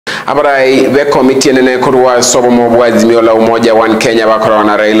Abarai be komiti nene kurwa sobomo bwa Azimio la umoja wa Kenya bakora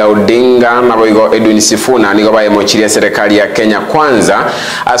na Raila Odinga na boigo Edwin Sifuna nigo baye mochiria serikali ya Kenya kwanza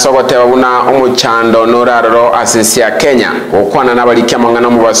asogotewa buna umuchando noraroro asensia Kenya okwana nabalikia mangana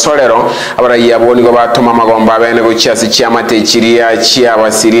mu basolero abarai yabo nigo batuma magomba bene guchiasi chiamate chiria chia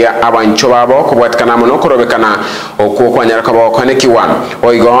basiria abancho babo kubwatikana muno kurobekana okukwanyara kabo konekiwa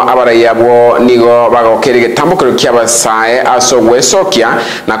oigo abarai yabo nigo bagokerege tambukiro kyabasae asogwesokia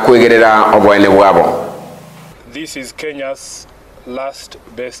na kwegerera obwene bwabo. This is Kenya's last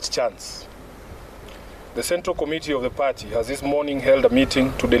best chance. The Central Committee of the party has this morning held a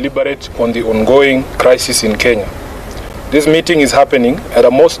meeting to deliberate on the ongoing crisis in Kenya. This meeting is happening at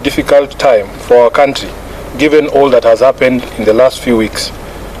a most difficult time for our country, given all that has happened in the last few weeks.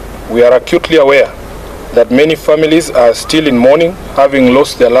 We are acutely aware that many families are still in mourning, having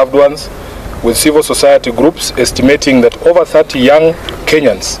lost their loved ones, with civil society groups estimating that over 30 young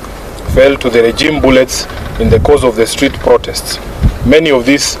Kenyans fell to the regime bullets in the course of the street protests. Many of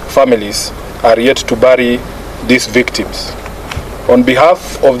these families are yet to bury these victims. On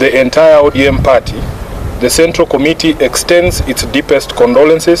behalf of the entire ODM party, the Central Committee extends its deepest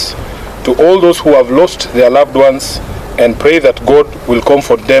condolences to all those who have lost their loved ones and pray that God will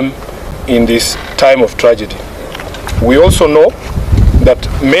comfort them in this time of tragedy. We also know that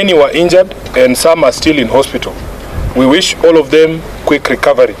many were injured and some are still in hospital. We wish all of them quick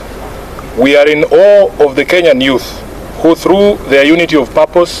recovery. We are in awe of the Kenyan youth who, through their unity of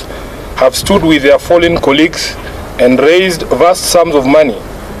purpose, have stood with their fallen colleagues and raised vast sums of money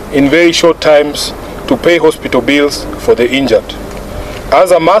in very short times to pay hospital bills for the injured.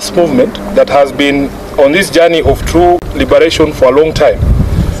 As a mass movement that has been on this journey of true liberation for a long time,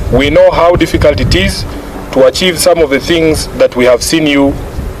 we know how difficult it is to achieve some of the things that we have seen you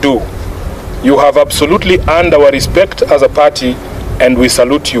do. You have absolutely earned our respect as a party, and we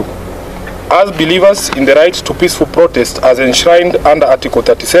salute you. As believers in the right to peaceful protest as enshrined under Article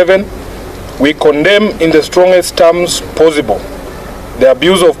 37, we condemn in the strongest terms possible the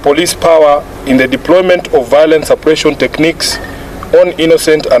abuse of police power in the deployment of violent suppression techniques on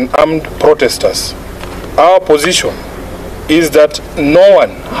innocent and armed protesters. Our position is that no one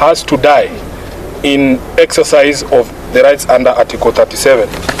has to die in exercise of the rights under Article 37.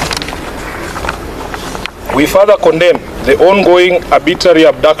 We further condemn the ongoing arbitrary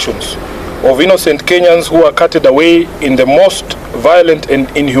abductions of innocent Kenyans who are carted away in the most violent and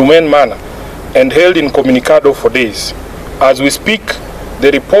inhumane manner and held incommunicado for days. As we speak,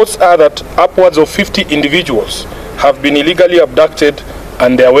 the reports are that upwards of 50 individuals have been illegally abducted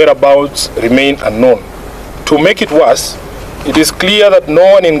and their whereabouts remain unknown. To make it worse, it is clear that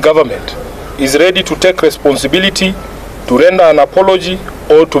no one in government is ready to take responsibility, to render an apology,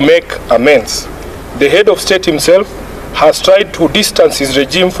 or to make amends. The head of state himself has tried to distance his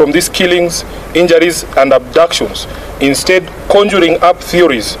regime from these killings, injuries, and abductions, instead conjuring up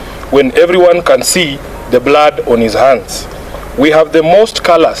theories when everyone can see the blood on his hands. We have the most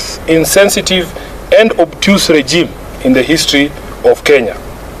callous, insensitive, and obtuse regime in the history of Kenya.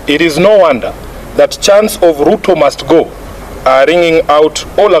 It is no wonder that chants of Ruto must go are ringing out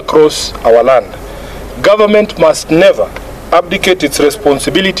all across our land. Government must never abdicate its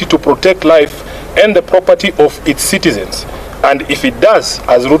responsibility to protect life and the property of its citizens, and if it does,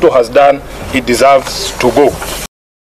 as Ruto has done, it deserves to go.